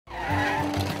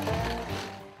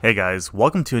Hey guys,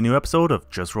 welcome to a new episode of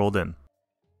Just Rolled In.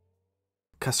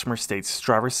 Customer states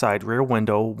driver's side rear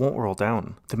window won't roll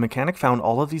down. The mechanic found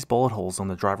all of these bullet holes on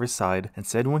the driver's side and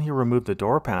said when he removed the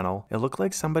door panel, it looked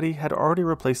like somebody had already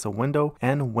replaced the window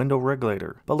and window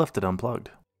regulator, but left it unplugged.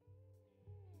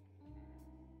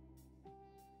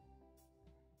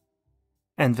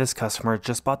 And this customer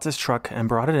just bought this truck and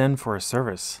brought it in for a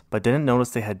service, but didn't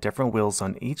notice they had different wheels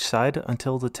on each side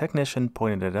until the technician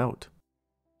pointed it out.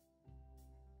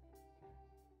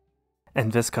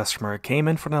 And this customer came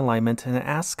in for an alignment and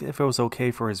asked if it was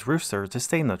okay for his rooster to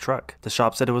stay in the truck. The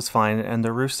shop said it was fine and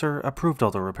the rooster approved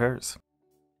all the repairs.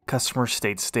 Customer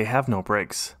states they have no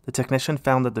brakes. The technician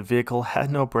found that the vehicle had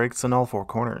no brakes on all four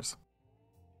corners.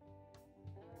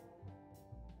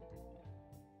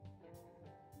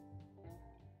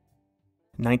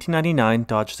 $1999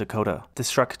 Dodge Dakota.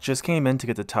 This truck just came in to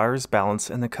get the tires balanced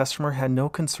and the customer had no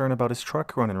concern about his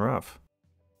truck running rough.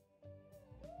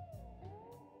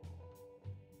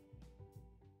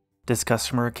 This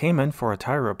customer came in for a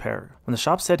tire repair. When the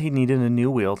shop said he needed a new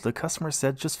wheel, the customer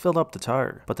said just fill up the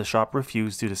tire, but the shop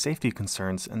refused due to safety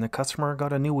concerns and the customer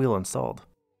got a new wheel installed.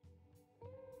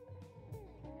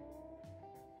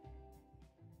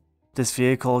 This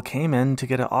vehicle came in to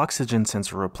get an oxygen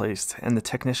sensor replaced and the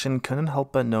technician couldn't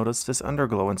help but notice this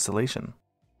underglow installation.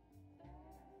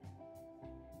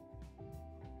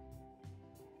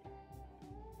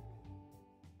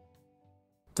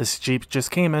 This Jeep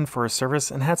just came in for a service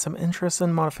and had some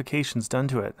interesting modifications done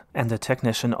to it, and the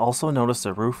technician also noticed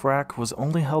the roof rack was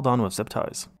only held on with zip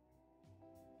ties.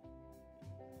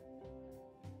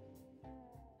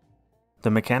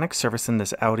 The mechanic servicing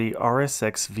this Audi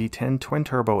RS6 V10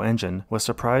 twin-turbo engine was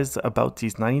surprised about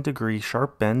these 90-degree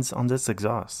sharp bends on this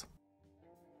exhaust.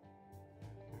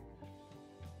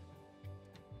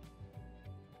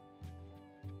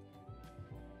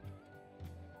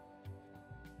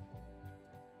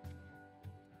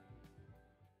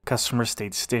 Customer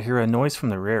states they hear a noise from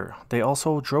the rear. They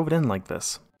also drove it in like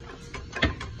this.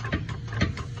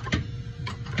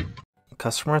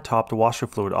 Customer topped washer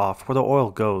fluid off where the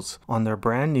oil goes on their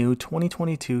brand new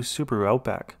 2022 Subaru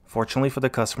Outback. Fortunately for the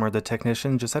customer, the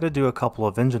technician just had to do a couple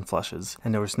of engine flushes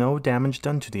and there was no damage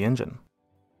done to the engine.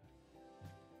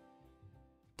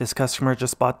 This customer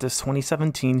just bought this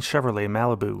 2017 Chevrolet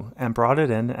Malibu and brought it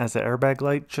in as the airbag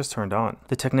light just turned on.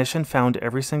 The technician found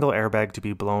every single airbag to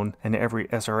be blown and every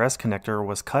SRS connector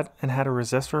was cut and had a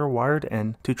resistor wired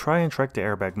in to try and track the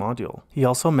airbag module. He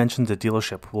also mentioned the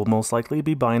dealership will most likely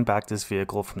be buying back this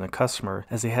vehicle from the customer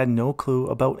as they had no clue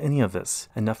about any of this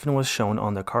and nothing was shown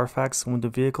on the Carfax when the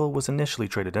vehicle was initially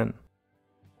traded in.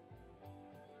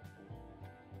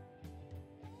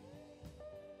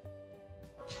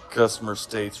 Customer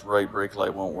states right brake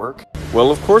light won't work. Well,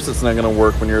 of course it's not going to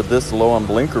work when you're this low on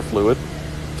blinker fluid.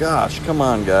 Gosh, come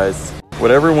on guys.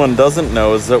 What everyone doesn't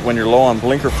know is that when you're low on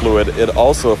blinker fluid, it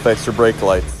also affects your brake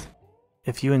lights.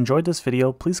 If you enjoyed this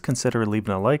video, please consider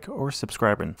leaving a like or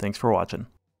subscribing. Thanks for watching.